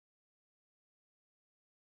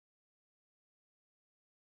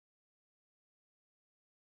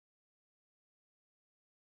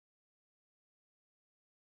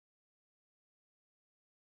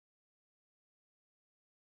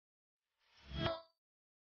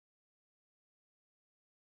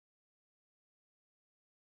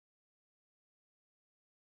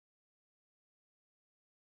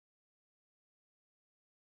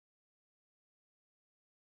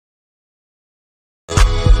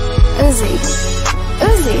Uzi.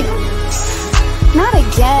 Uzi. Not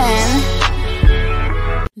again.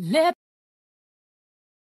 Lip.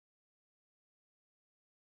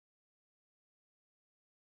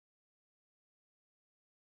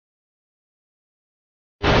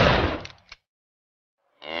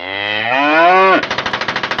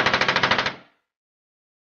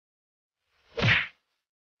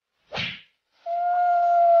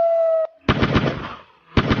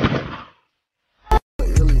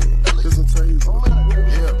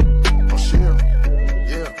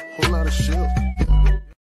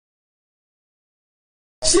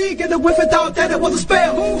 She get the whiff and thought that it was a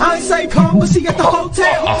spell. I ain't say come, but she at the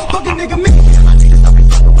hotel. Fucking nigga me.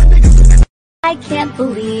 I can't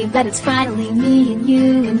believe that it's finally me and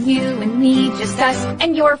you and you and me, just us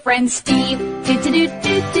and your friend Steve. Do do do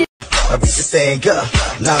do do. I beat the thing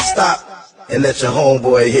up, now stop, and let your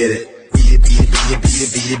homeboy hit it.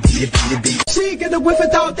 She get the whiff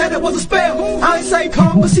and thought that it was a spell. I ain't say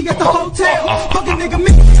come, but she at the hotel. Fucking nigga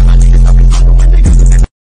me.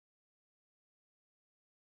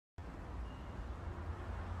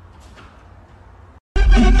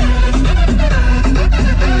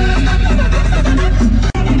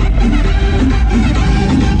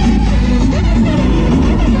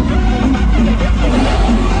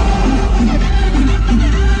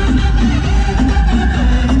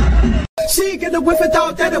 She get the whiff and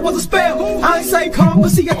thought that it was a spell. I ain't say come,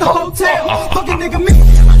 but she at the hotel. Fucking nigga me.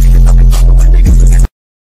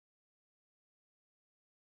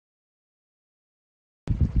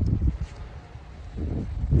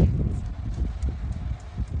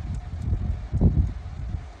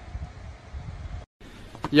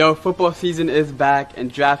 Yo, football season is back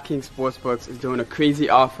and DraftKings Sportsbooks is doing a crazy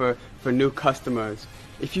offer for new customers.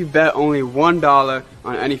 If you bet only $1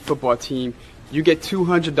 on any football team, you get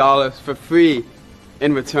 $200 for free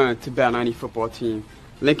in return to bet on any football team.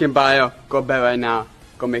 Link in bio, go bet right now,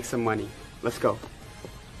 go make some money. Let's go.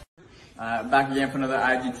 Back again for another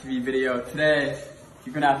IGTV video. Today,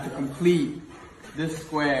 you're gonna have to complete this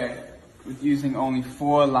square with using only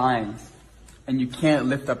 4 lines, and you can't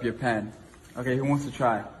lift up your pen. Okay, who wants to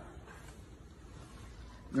try?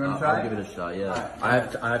 You want to try? I'll give it a shot, yeah.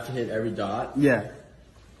 Right. I have to hit every dot? Yeah.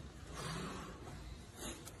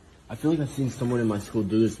 I feel like I've seen someone in my school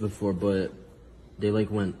do this before, but they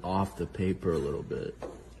like went off the paper a little bit.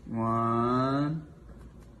 1.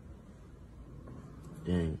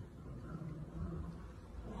 Dang.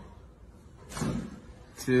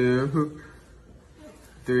 2,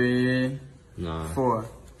 3, Nah. 4.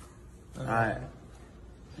 Alright.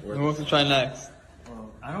 Who wants to try next?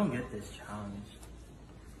 I don't get this challenge.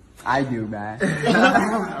 I do, man.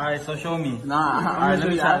 Alright, so show me. Nah, Alright, let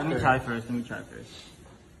me try first.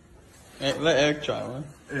 Hey, let Eric try one.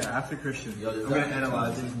 Yeah, after Christian. I'm gonna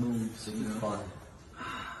analyze his moves.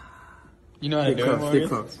 You know how to do it, Stay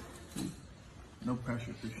close. No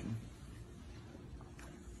pressure, Christian.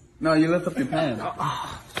 No, you lift up your pen.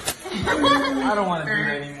 I don't want to do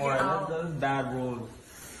that anymore. That's bad rules.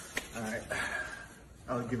 Alright.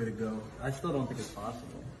 I'll give it a go. I still don't think it's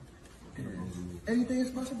possible. Anything is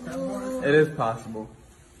possible. It is possible.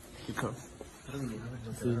 Get close.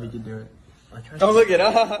 See if we can do it. Don't look it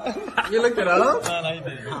up. You looked it up? No, you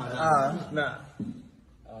didn't. Nah.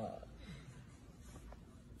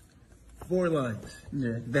 4 lines.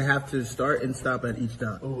 Yeah. They have to start and stop at each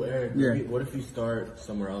dot. Oh, Eric, Yeah. maybe, what if you start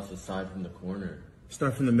somewhere else aside from the corner?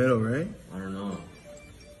 Start from the middle, right? I don't know.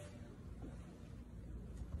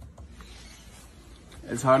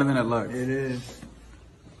 It's harder than it looks. It is.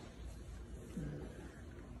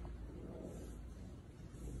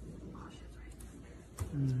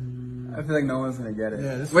 I feel like no one's gonna get it.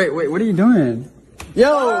 Yeah, Wait, what are you doing? Yo!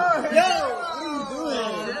 What are you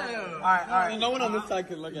doing? Alright. No one on this side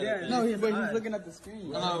can look at it. No, he's looking at the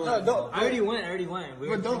screen. No, don't. I already went.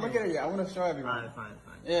 But don't look at it yet. I want to show everyone. Alright, fine.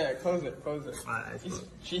 Yeah, close it. Alright, He's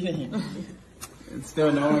cheating. And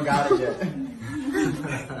still no one got it yet.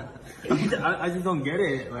 I just don't get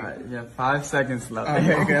it. Like, Yeah, 5 seconds left.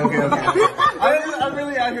 Okay. I'm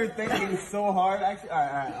really out here thinking so hard. Actually,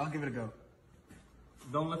 alright, I'll give it a go.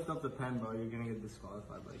 don't lift up the pen, bro. You're gonna get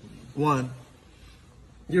disqualified like me. 1.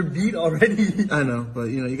 You're beat already. I know, but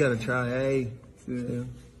you know, you gotta try. Hey. 2.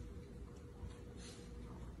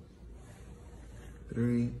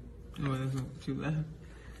 3. Oh, there's too bad.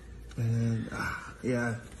 And,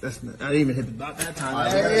 yeah, that's not, I didn't even hit the dot that time.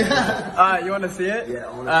 Alright, you wanna see it? Yeah, I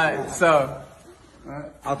wanna Alright, so.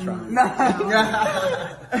 I'll try.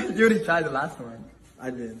 You already tried the last one. I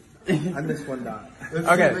did. I missed 1 dot.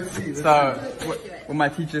 Okay, so what my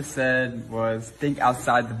teacher said was think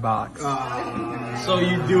outside the box. So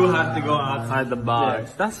you do have to go outside the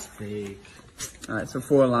box. Yeah. That's fake. Alright, so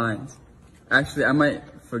 4 lines. Actually, I might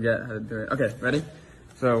forget how to do it. Okay, ready?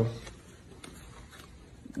 So,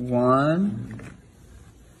 1,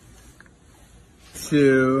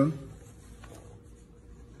 2,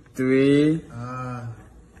 3, and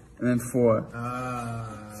then 4.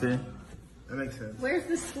 See? That makes sense. Where's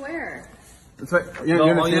the square? That's right. You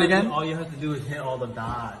want to see it again? All you have to do is hit all the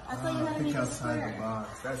dots. I thought you had to make Think a outside the square.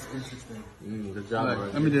 box. That's interesting. Good job,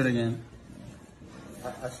 Alright, let me do it again.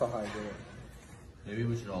 I saw how I did it. Maybe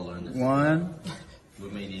we should all learn this. 1, We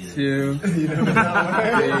may need it. 2, 3,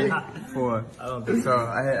 4. I don't think So,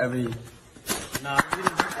 I hit every... Nah, you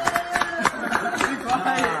didn't hit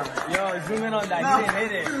that. Yo, zoom in on that. You didn't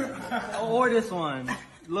hit it. Or this one.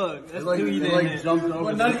 Look, that's two you didn't hit. Jumped over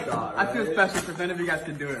Well, the shot, I feel special because none of you guys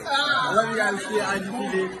can do it. I love you guys. See you at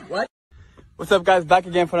IGTV. What? What's up, guys? Back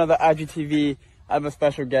again for another IGTV. I have a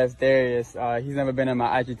special guest, Darius. He's never been in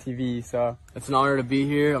my IGTV, so. It's an honor to be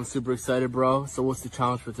here. I'm super excited, bro. So what's the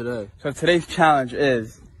challenge for today? So today's challenge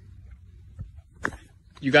is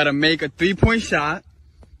you gotta make a 3-point shot.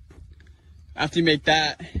 After you make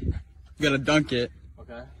that, you gotta dunk it.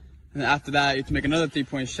 Okay. And then after that, you have to make another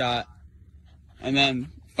 3-point shot. And then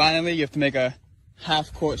finally, you have to make a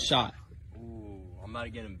half-court shot. Ooh, I'm about to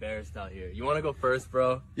get embarrassed out here. You want to go first,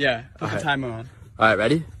 bro? Yeah, put the Alright. timer on. All right,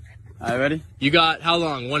 ready? Alright, ready? You got how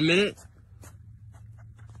long? 1 minute?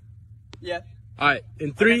 Yeah. All right,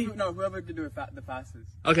 in 3. No, whoever can do it the fastest.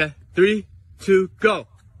 Okay, 3, 2, go.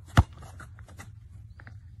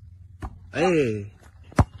 Hey.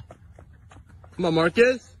 Come on,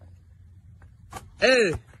 Marcus.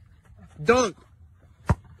 Hey. Dunk.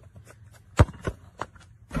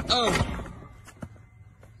 Oh.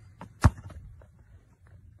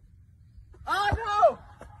 Oh, no!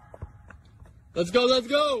 Let's go, let's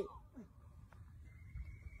go.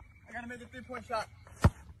 I gotta make a 3-point shot.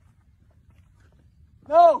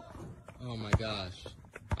 No! Oh my gosh.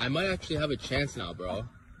 I might actually have a chance now, bro.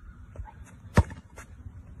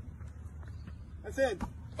 That's it.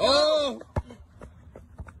 Oh!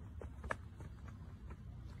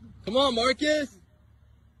 Come on, Marcus.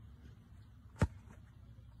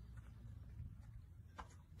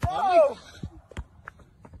 Oh!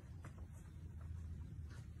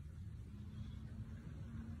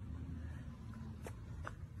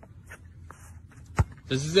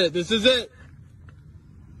 This is it, this is it.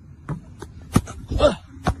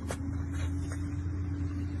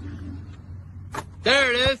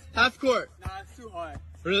 There it is, half court. Nah, it's too hard.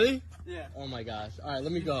 Really? Yeah. Oh my gosh. All right,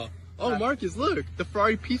 let me go. Oh, Marcus, look, the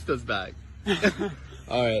Ferrari Pista's back.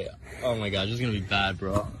 All right. Oh my gosh, this is gonna be bad,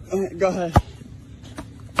 bro. Go ahead.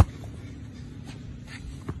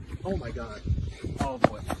 Oh my god. Oh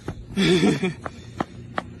boy.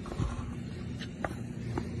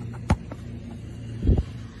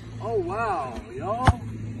 Oh, wow, yo.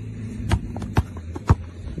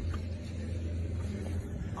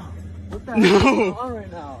 What the hell is going on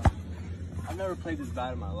right now? I've never played this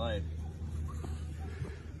bad in my life.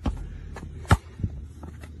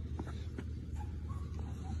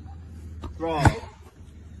 Bro,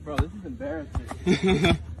 this is embarrassing.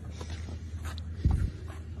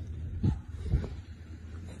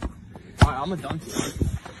 Alright, I'm gonna dunk it.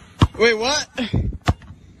 Wait, what?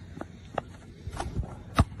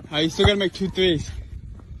 You still gotta make 2 threes.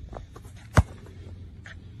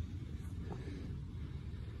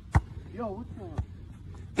 Yo, what's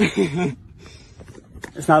up?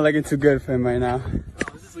 It's not looking too good for him right now. Oh,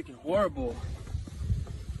 this is looking horrible.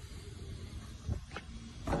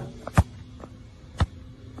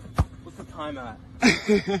 What's the time at?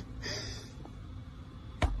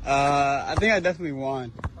 I think I definitely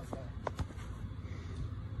won.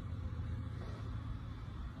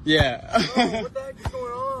 Yeah. Oh, what the heck is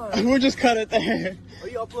going on? We'll just cut it there. Are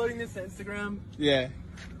you uploading this to Instagram? Yeah.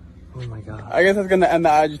 Oh my god. I guess that's gonna end the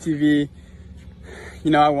IGTV.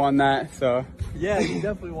 You know, I won that, so. Yeah, you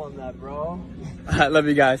definitely won that, bro. I love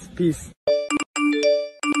you guys. Peace.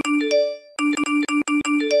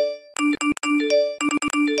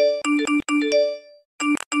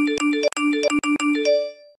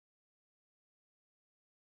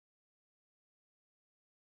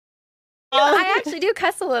 I actually do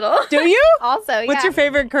cuss a little. Do you? Also, yeah. What's your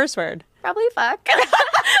favorite curse word? Probably fuck.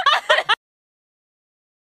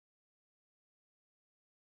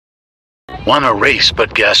 Want a race,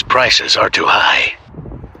 but gas prices are too high.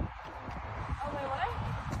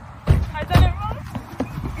 I done it wrong.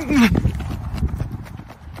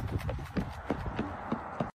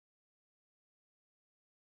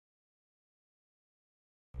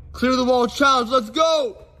 Clear the wall challenge, let's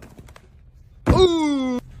go!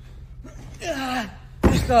 Ooh!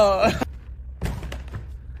 So.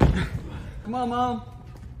 Come on, Mom.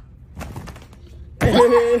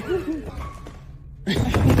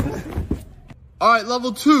 All right,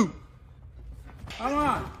 level 2. Come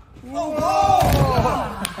on.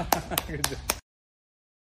 Oh.